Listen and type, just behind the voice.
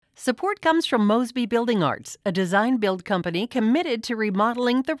Support comes from Mosby Building Arts, a design-build company committed to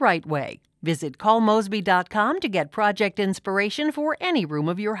remodeling the right way. Visit callmosby.com to get project inspiration for any room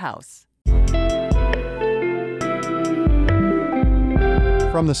of your house.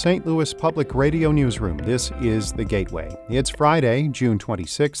 From the St. Louis Public Radio Newsroom, this is The Gateway. It's Friday, June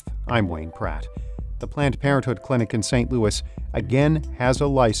 26th. I'm Wayne Pratt. The Planned Parenthood Clinic in St. Louis again has a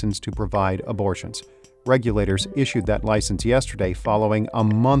license to provide abortions. Regulators issued that license yesterday following a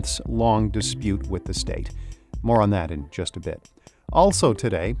months-long dispute with the state. More on that in just a bit. Also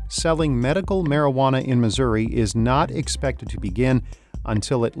today, selling medical marijuana in Missouri is not expected to begin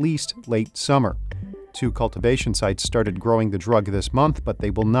until at least late summer. 2 cultivation sites started growing the drug this month, but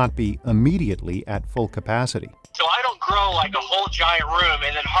they will not be immediately at full capacity. So I don't grow like a whole giant room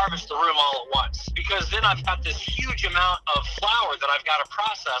and then harvest the room all at once, because then I've got this huge amount of flower that I've got to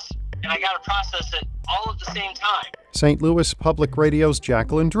process, and I got to process it all at the same time. St. Louis Public Radio's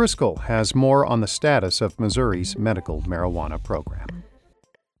Jacqueline Driscoll has more on the status of Missouri's medical marijuana program.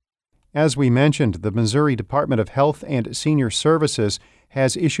 As we mentioned, the Missouri Department of Health and Senior Services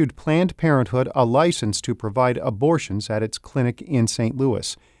has issued Planned Parenthood a license to provide abortions at its clinic in St.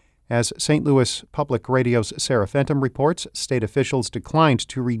 Louis. As St. Louis Public Radio's Sarah Fenton reports, state officials declined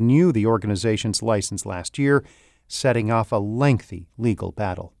to renew the organization's license last year, setting off a lengthy legal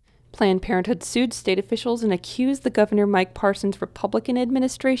battle. Planned Parenthood sued state officials and accused the Governor Mike Parson's Republican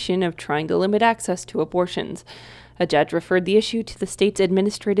administration of trying to limit access to abortions. A judge referred the issue to the state's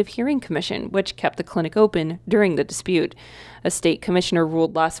Administrative Hearing Commission, which kept the clinic open during the dispute. A state commissioner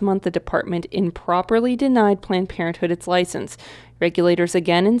ruled last month the department improperly denied Planned Parenthood its license. Regulators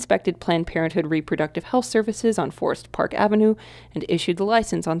again inspected Planned Parenthood Reproductive Health Services on Forest Park Avenue and issued the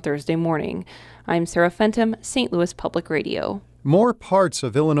license on Thursday morning. I'm Sarah Fenton, St. Louis Public Radio. More parts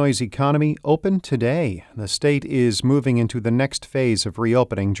of Illinois' economy open today. The state is moving into the next phase of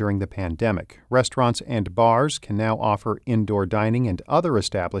reopening during the pandemic. Restaurants and bars can now offer indoor dining, and other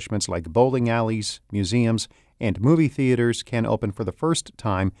establishments like bowling alleys, museums, and movie theaters can open for the first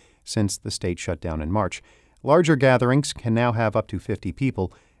time since the state shut down in March. Larger gatherings can now have up to 50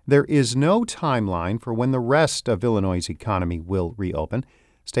 people. There is no timeline for when the rest of Illinois' economy will reopen.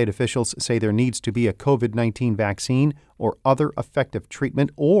 State officials say there needs to be a COVID-19 vaccine or other effective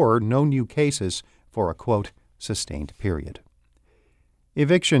treatment, or no new cases for a, quote, sustained period.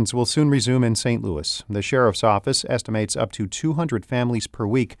 Evictions will soon resume in St. Louis. The sheriff's office estimates up to 200 families per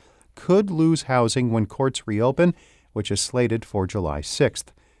week could lose housing when courts reopen, which is slated for July 6th.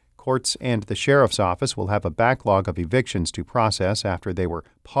 Courts and the sheriff's office will have a backlog of evictions to process after they were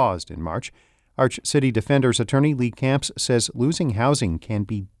paused in March. Arch City Defender's attorney Lee Camps says losing housing can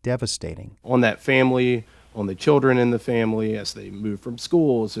be devastating. On that family, on the children in the family as they move from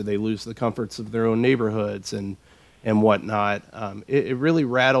schools or they lose the comforts of their own neighborhoods and whatnot, it really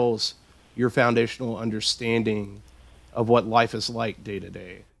rattles your foundational understanding of what life is like day to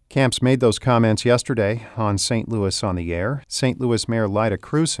day. Camps made those comments yesterday on St. Louis on the Air. St. Louis Mayor Lyda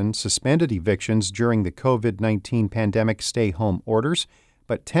Krewson suspended evictions during the COVID-19 pandemic stay-home orders,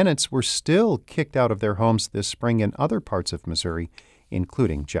 but tenants were still kicked out of their homes this spring in other parts of Missouri,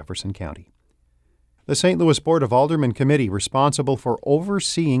 including Jefferson County. The St. Louis Board of Aldermen committee responsible for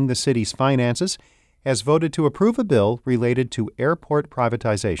overseeing the city's finances has voted to approve a bill related to airport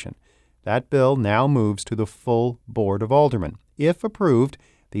privatization. That bill now moves to the full Board of Aldermen. If approved,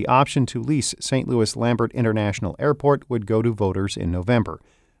 the option to lease St. Louis Lambert International Airport would go to voters in November.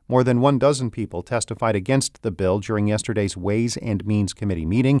 More than 12 people testified against the bill during yesterday's Ways and Means Committee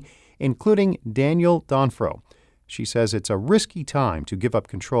meeting, including Daniel Donfro. She says it's a risky time to give up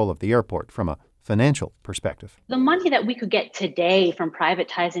control of the airport from a financial perspective. The money that we could get today from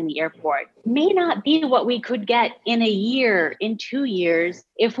privatizing the airport may not be what we could get in a year, in 2 years,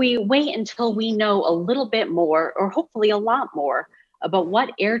 if we wait until we know a little bit more, or hopefully a lot more, about what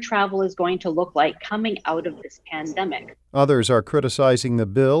air travel is going to look like coming out of this pandemic. Others are criticizing the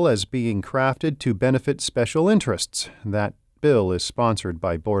bill as being crafted to benefit special interests. That bill is sponsored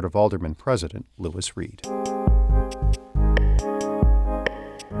by Board of Aldermen President Lewis Reed.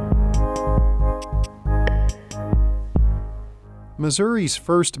 Missouri's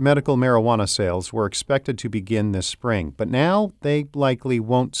first medical marijuana sales were expected to begin this spring, but now they likely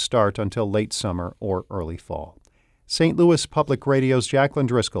won't start until late summer or early fall. St. Louis Public Radio's Jacqueline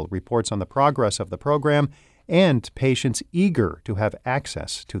Driscoll reports on the progress of the program and patients eager to have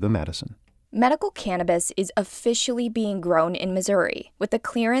access to the medicine. Medical cannabis is officially being grown in Missouri. With the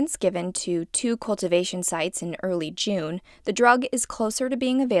clearance given to 2 cultivation sites in early June, the drug is closer to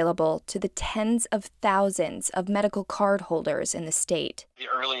being available to the tens of thousands of medical card holders in the state. The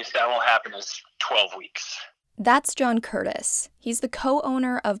earliest that will happen is 12 weeks. That's John Curtis. He's the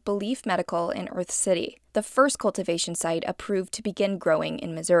co-owner of Belief Medical in Earth City, the first cultivation site approved to begin growing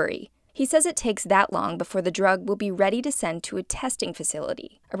in Missouri. He says it takes that long before the drug will be ready to send to a testing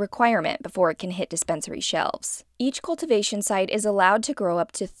facility, a requirement before it can hit dispensary shelves. Each cultivation site is allowed to grow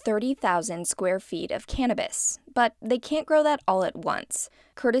up to 30,000 square feet of cannabis, but they can't grow that all at once.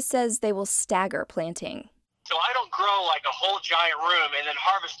 Curtis says they will stagger planting. So I don't grow like a whole giant room and then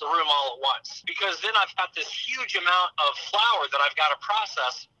harvest the room all at once, because then I've got this huge amount of flower that I've got to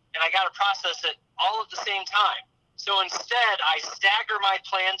process, and I got to process it all at the same time. So instead, I stagger my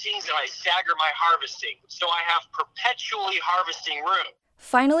plantings and I stagger my harvesting. So I have perpetually harvesting room.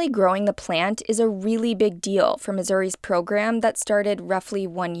 Finally growing the plant is a really big deal for Missouri's program that started roughly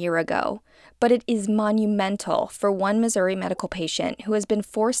 1 year ago. But it is monumental for one Missouri medical patient who has been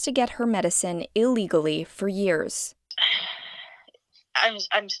forced to get her medicine illegally for years.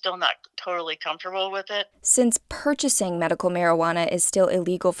 I'm still not totally comfortable with it. Since purchasing medical marijuana is still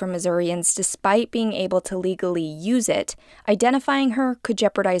illegal for Missourians despite being able to legally use it, identifying her could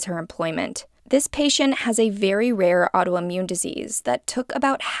jeopardize her employment. This patient has a very rare autoimmune disease that took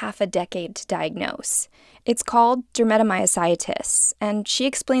about half a decade to diagnose. It's called dermatomyositis, and she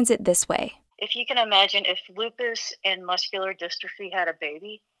explains it this way. If you can imagine if lupus and muscular dystrophy had a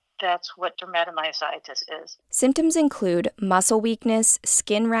baby, that's what dermatomyositis is. Symptoms include muscle weakness,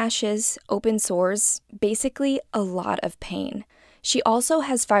 skin rashes, open sores, basically a lot of pain. She also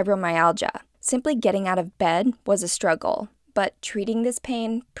has fibromyalgia. Simply getting out of bed was a struggle, but treating this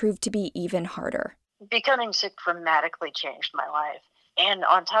pain proved to be even harder. Becoming sick dramatically changed my life. And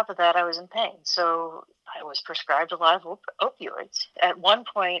on top of that, I was in pain. So I was prescribed a lot of opioids. At one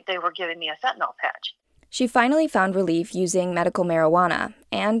point, they were giving me a fentanyl patch. She finally found relief using medical marijuana,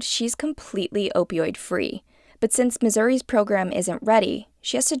 and she's completely opioid-free. But since Missouri's program isn't ready,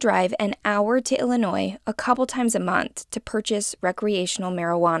 she has to drive an hour to Illinois a couple times a month to purchase recreational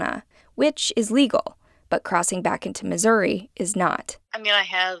marijuana, which is legal, but crossing back into Missouri is not. I mean, I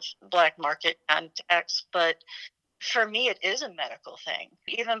have black market contacts, but for me, it is a medical thing.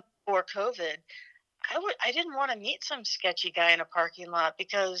 Even before COVID, I didn't want to meet some sketchy guy in a parking lot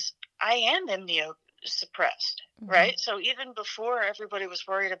because I am immunosuppressed, right? So even before everybody was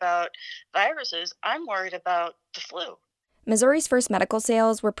worried about viruses, I'm worried about the flu. Missouri's first medical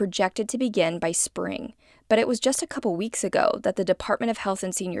sales were projected to begin by spring, but it was just a couple weeks ago that the Department of Health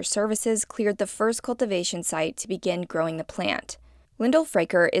and Senior Services cleared the first cultivation site to begin growing the plant. Lyndall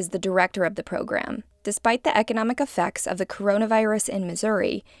Fraker is the director of the program. Despite the economic effects of the coronavirus in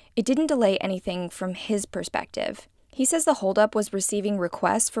Missouri, it didn't delay anything from his perspective. He says the holdup was receiving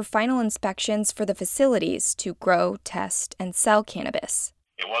requests for final inspections for the facilities to grow, test, and sell cannabis.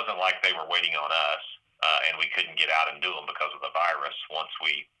 It wasn't like they were waiting on us, and we couldn't get out and do them because of the virus. Once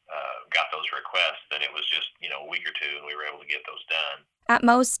we got those requests, then it was just, a week or two, and we were able to get those done. At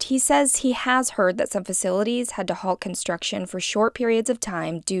most, he says he has heard that some facilities had to halt construction for short periods of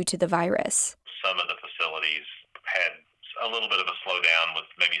time due to the virus. Some of the facilities had a little bit of a slowdown with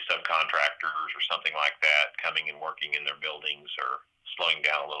maybe subcontractors or something like that coming and working in their buildings or slowing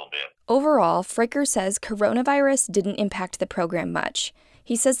down a little bit. Overall, Fraker says coronavirus didn't impact the program much.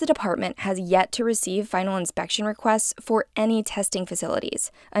 He says the department has yet to receive final inspection requests for any testing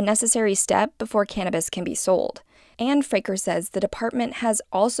facilities, a necessary step before cannabis can be sold. And Fraker says the department has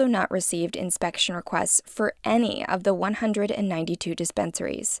also not received inspection requests for any of the 192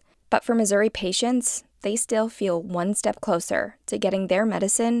 dispensaries. But for Missouri patients, they still feel one step closer to getting their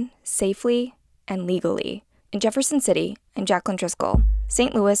medicine safely and legally. In Jefferson City, I'm Jacqueline Driscoll,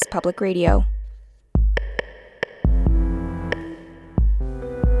 St. Louis Public Radio.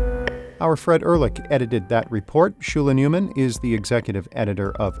 Our Fred Ehrlich edited that report. Shula Newman is the executive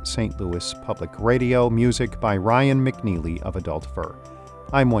editor of St. Louis Public Radio. Music by Ryan McNeely of Adult Fur.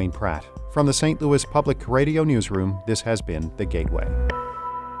 I'm Wayne Pratt. From the St. Louis Public Radio newsroom, this has been The Gateway.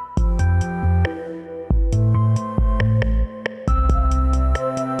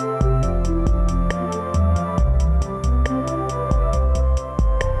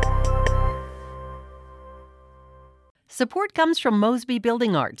 Support comes from Mosby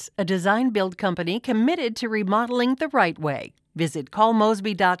Building Arts, a design-build company committed to remodeling the right way. Visit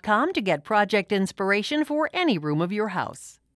callmosby.com to get project inspiration for any room of your house.